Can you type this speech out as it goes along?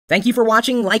Thank you for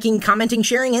watching, liking, commenting,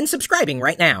 sharing, and subscribing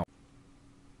right now.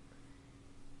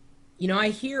 You know, I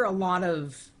hear a lot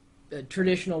of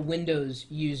traditional Windows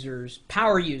users,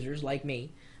 power users like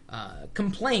me,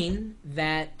 complain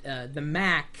that the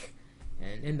Mac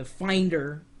and the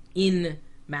Finder in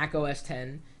Mac OS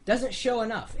X doesn't show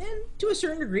enough. And to a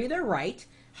certain degree, they're right.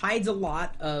 Hides a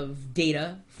lot of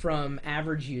data from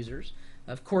average users.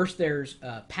 Of course, there's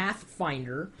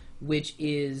Pathfinder, which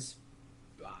is,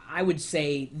 I would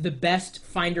say, the best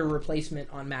Finder replacement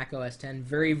on Mac OS X.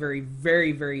 Very,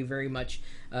 very much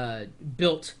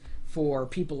built for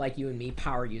people like you and me,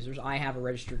 power users. I have a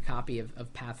registered copy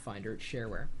of Pathfinder. It's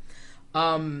shareware.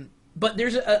 But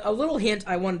there's a little hint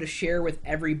I wanted to share with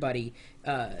everybody,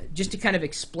 just to kind of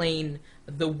explain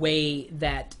the way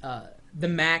that the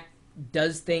Mac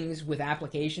does things with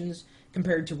applications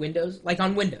compared to Windows. Like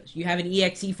on Windows, you have an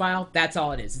exe file, that's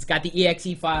all it is. It's got the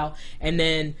exe file, and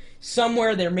then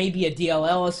somewhere there may be a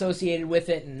DLL associated with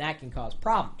it, and that can cause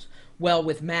problems. Well,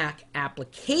 with Mac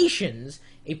applications,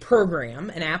 a program,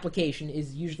 an application,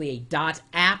 is usually a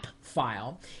 .app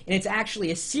file, and it's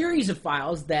actually a series of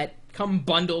files that come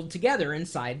bundled together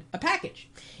inside a package.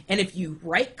 And if you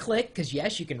right-click, because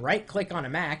yes, you can right-click on a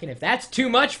Mac, and if that's too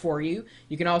much for you,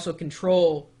 you can also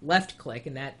control left-click,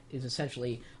 and that is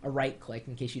essentially a right-click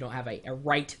in case you don't have a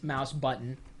right mouse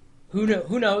button. Who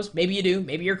knows? Maybe you do.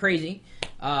 Maybe you're crazy.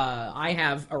 I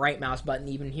have a right mouse button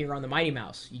even here on the Mighty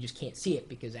Mouse. You just can't see it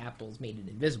because Apple's made it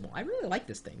invisible. I really like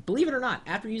this thing. Believe it or not,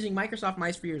 after using Microsoft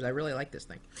Mice for years, I really like this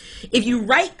thing. If you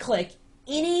right-click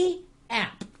any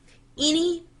app,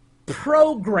 any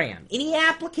program, any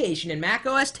application in Mac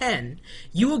OS X,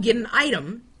 you will get an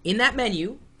item in that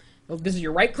menu. This is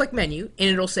your right-click menu, and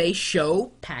it'll say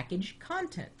Show Package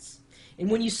Contents. And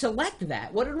when you select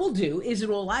that, what it will do is it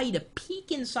will allow you to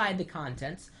peek inside the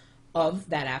contents of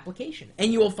that application.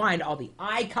 And you will find all the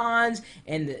icons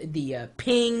and the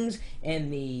pings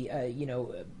and the,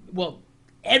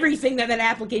 everything that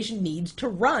application needs to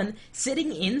run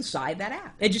sitting inside that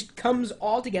app. It just comes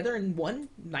all together in one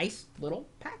nice little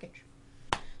package.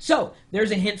 So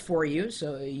there's a hint for you.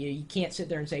 So you can't sit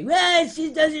there and say, well, it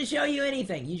just doesn't show you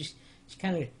anything. You just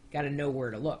kind of got to know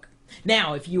where to look.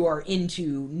 Now, if you are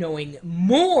into knowing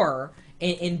more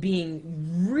and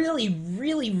being really,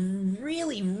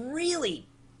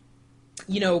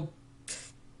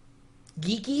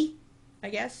 geeky, I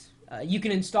guess, you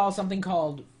can install something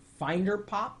called Finder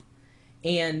Pop.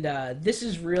 And this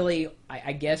is really,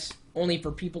 I guess, only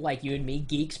for people like you and me,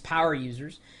 geeks, power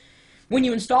users. When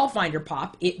you install Finder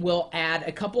Pop, it will add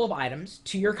a couple of items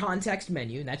to your context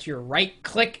menu, and that's your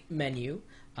right-click menu.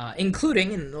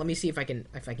 Including, and let me see if I can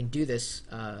do this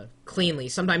cleanly.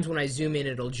 Sometimes when I zoom in,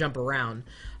 it'll jump around.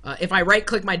 If I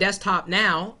right-click my desktop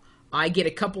now, I get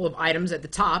a couple of items at the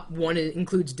top. One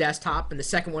includes desktop, and the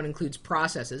second one includes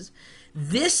processes.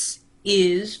 This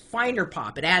is Finder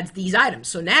Pop. It adds these items.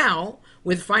 So now,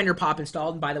 with Finder Pop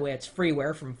installed, and by the way, it's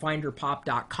freeware from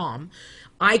finderpop.com,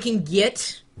 I can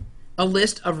get a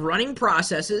list of running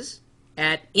processes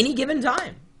at any given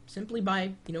time, simply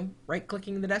by,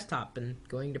 right-clicking the desktop and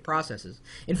going to processes.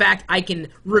 In fact, I can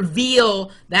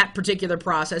reveal that particular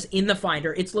process in the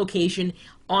Finder, its location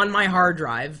on my hard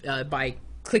drive, by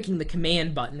clicking the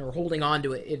command button or holding on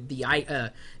to it.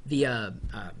 The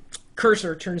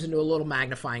cursor turns into a little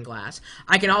magnifying glass.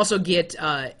 I can also get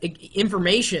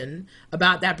information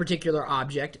about that particular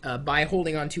object by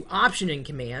holding on to Option in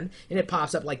Command, and it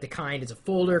pops up like the kind. It's a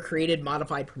folder, created,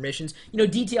 modified permissions,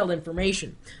 detailed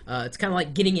information. It's kind of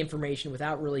like getting information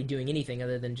without really doing anything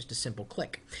other than just a simple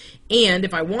click. And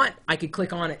if I want, I could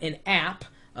click on an app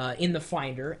in the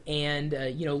Finder and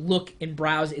look and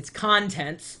browse its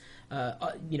contents,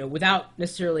 without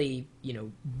necessarily,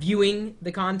 viewing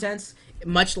the contents.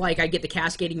 Much like I get the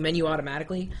cascading menu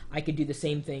automatically, I could do the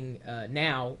same thing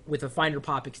now with a Finder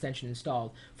Pop extension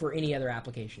installed for any other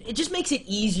application. It just makes it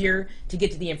easier to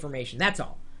get to the information. That's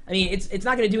all. I mean, it's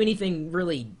not going to do anything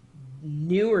really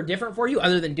new or different for you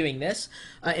other than doing this.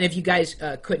 And if you guys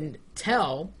couldn't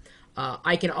tell,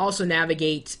 I can also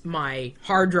navigate my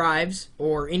hard drives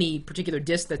or any particular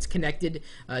disk that's connected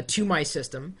to my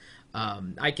system.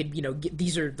 I could,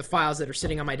 these are the files that are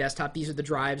sitting on my desktop. These are the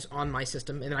drives on my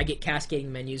system, and I get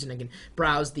cascading menus, and I can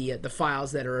browse the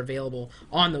files that are available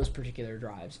on those particular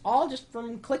drives, all just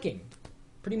from clicking,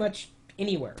 pretty much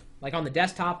anywhere. Like on the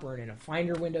desktop or in a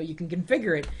Finder window, you can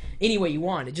configure it any way you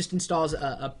want. It just installs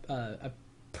a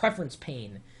preference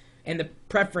pane, and the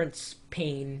preference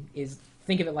pane is,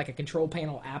 think of it like a control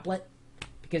panel applet,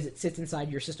 because it sits inside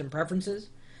your system preferences.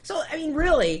 So, I mean,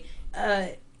 really,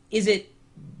 is it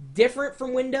different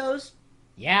from Windows?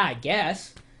 Yeah, I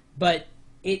guess. But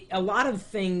a lot of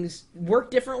things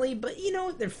work differently, but you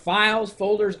know, their files,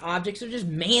 folders, objects are just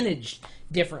managed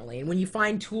differently. And when you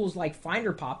find tools like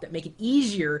Finder Pop that make it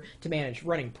easier to manage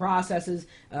running processes,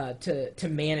 to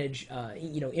manage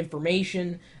you know,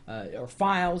 information or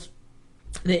files,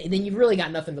 then you've really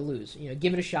got nothing to lose. You know,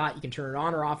 give it a shot. You can turn it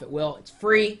on or off at will. It's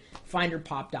free.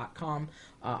 Finderpop.com.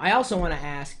 I also want to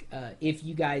ask if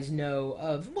you guys know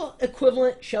of, well,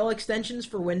 equivalent shell extensions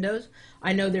for Windows.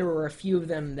 I know there were a few of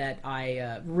them that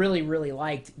I really, really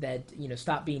liked that, you know,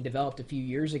 stopped being developed a few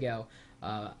years ago.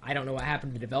 I don't know what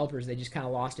happened to developers. They just kind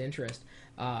of lost interest.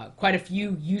 Quite a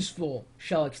few useful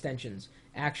shell extensions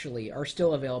actually are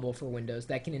still available for Windows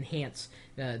that can enhance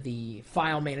the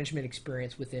file management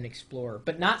experience within Explorer.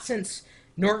 But not since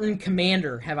Norton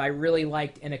Commander have I really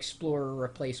liked an Explorer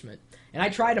replacement. And I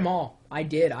tried them all. I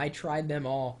did. I tried them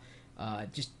all.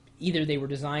 Just either they were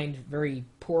designed very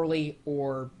poorly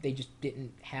or they just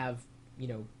didn't have, you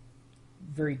know,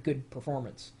 very good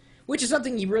performance. Which is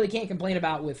something you really can't complain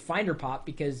about with Finder Pop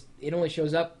because it only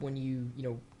shows up when you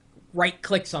know,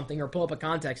 right-click something or pull up a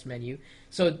context menu.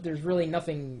 So there's really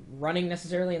nothing running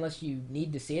necessarily unless you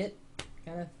need to see it,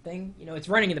 kind of thing. You know, it's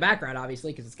running in the background,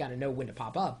 obviously, because it's got to know when to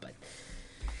pop up. But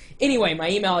anyway, my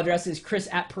email address is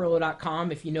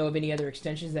chris@pirillo.com. If you know of any other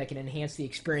extensions that can enhance the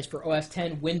experience for OS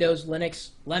X, Windows,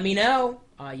 Linux, let me know.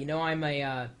 You know I'm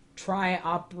a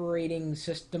tri-operating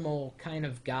systemal kind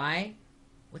of guy.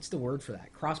 What's the word for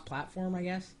that? Cross-platform, I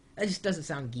guess? That just doesn't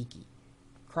sound geeky.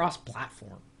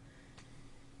 Cross-platform.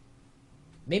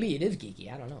 Maybe it is geeky.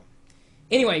 I don't know.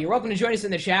 Anyway, you're welcome to join us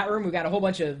in the chat room. We've got a whole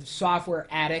bunch of software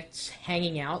addicts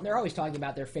hanging out. And they're always talking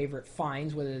about their favorite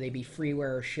finds, whether they be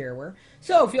freeware or shareware.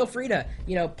 So feel free to,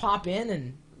 you know, pop in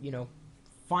and, you know,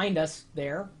 find us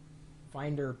there.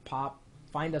 Find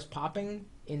us popping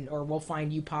in, or we'll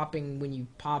find you popping when you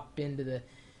pop into the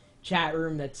chat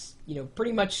room that's, you know,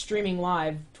 pretty much streaming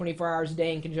live 24 hours a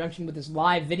day in conjunction with this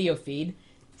live video feed.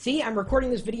 See, I'm recording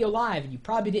this video live, and you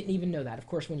probably didn't even know that. Of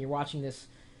course, when you're watching this,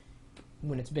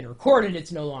 when it's been recorded,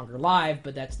 it's no longer live,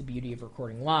 but that's the beauty of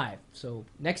recording live. So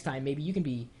next time, maybe you can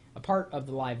be a part of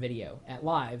the live video at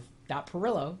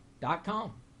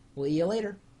live.pirillo.com. We'll see you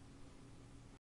later.